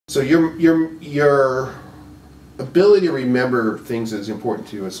So your ability to remember things that is important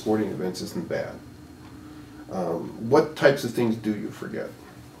to you at sporting events isn't bad. What types of things do you forget?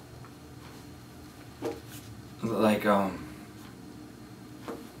 Like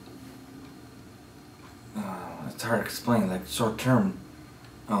it's hard to explain. Like short term,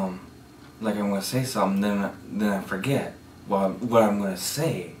 like I'm gonna say something, then I forget what I'm gonna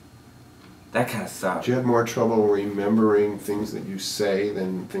say. That kind of stuff. Do you have more trouble remembering things that you say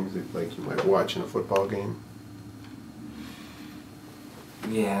than things that like you might watch in a football game?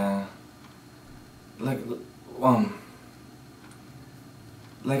 Yeah. Like I'm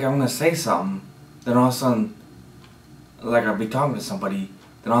gonna say something, then all of a sudden, like I'll be talking to somebody,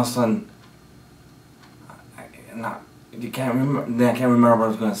 then all of a sudden, you can't remember. Then I can't remember what I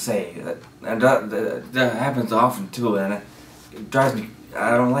was gonna say. That happens often too, and it drives me.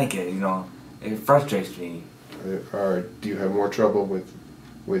 I don't like it. You know, it frustrates me. Or do you have more trouble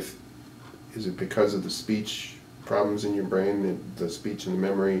with? Is it because of the speech problems in your brain that the speech and the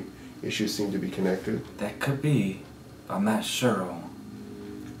memory issues seem to be connected? That could be, but I'm not sure.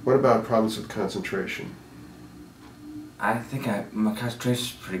 What about problems with concentration? I think my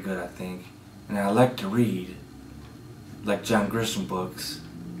concentration's pretty good. I think, and I like to read, like John Grisham books.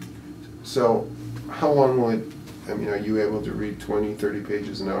 So, how long will it? I mean, are you able to read 20, 30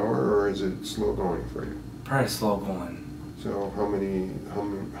 pages an hour, or is it slow going for you? Probably slow going. So,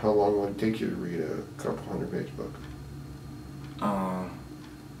 how long will it take you to read a couple 100-page book?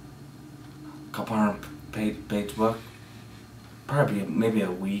 Couple 100-page book. Probably maybe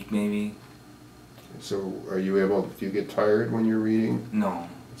a week, maybe. So, are you able? Do you get tired when you're reading? No.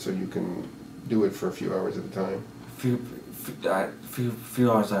 So you can do it for a few hours at a time. Few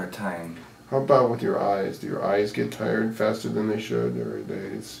hours at a time. How about with your eyes? Do your eyes get tired faster than they should, or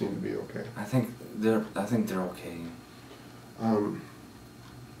they seem to be okay? I think they're okay.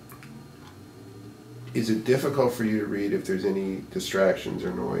 Is it difficult for you to read if there's any distractions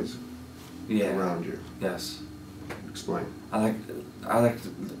or noise around you? Yes. Explain. I like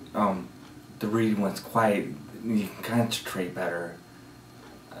to read when it's quiet. You can concentrate better.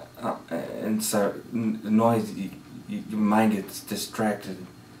 And so the noise, your mind gets distracted,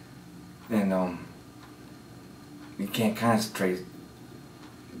 and you can't concentrate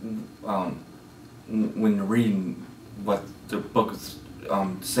when you're reading what the book is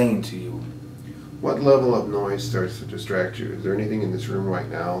saying to you. What level of noise starts to distract you? Is there anything in this room right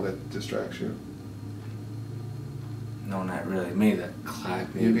now that distracts you? No, not really. Maybe the clock.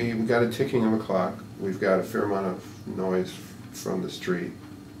 You've got a ticking of a clock. We've got a fair amount of noise from the street.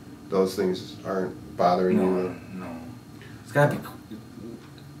 Those things aren't bothering you? No. It's gotta be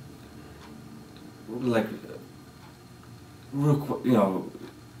like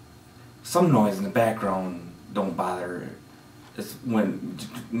some noise in the background don't bother. It's when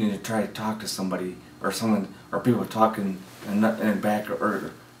you try to talk to somebody or people talking in the back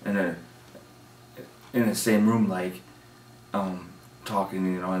or in the same room, like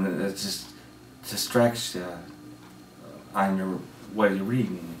talking, and it just distracts you on what you're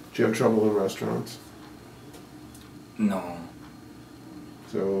reading. Do you have trouble in restaurants? No.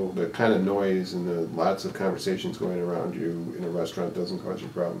 So the kind of noise and the lots of conversations going around you in a restaurant doesn't cause you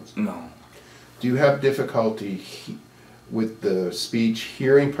problems? No. Do you have difficulty with the speech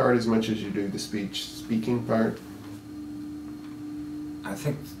hearing part as much as you do the speech speaking part? I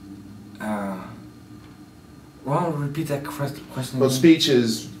think, well, repeat that question again. Well, speech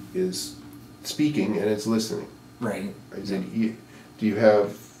is speaking and it's listening. Right. Do you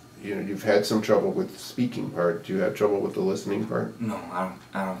have, you've had some trouble with the speaking part. Do you have trouble with the listening part? No, I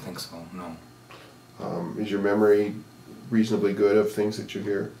don't think so, no. Is your memory reasonably good of things that you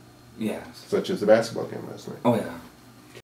hear? Yes. Such as the basketball game last night? Oh, yeah.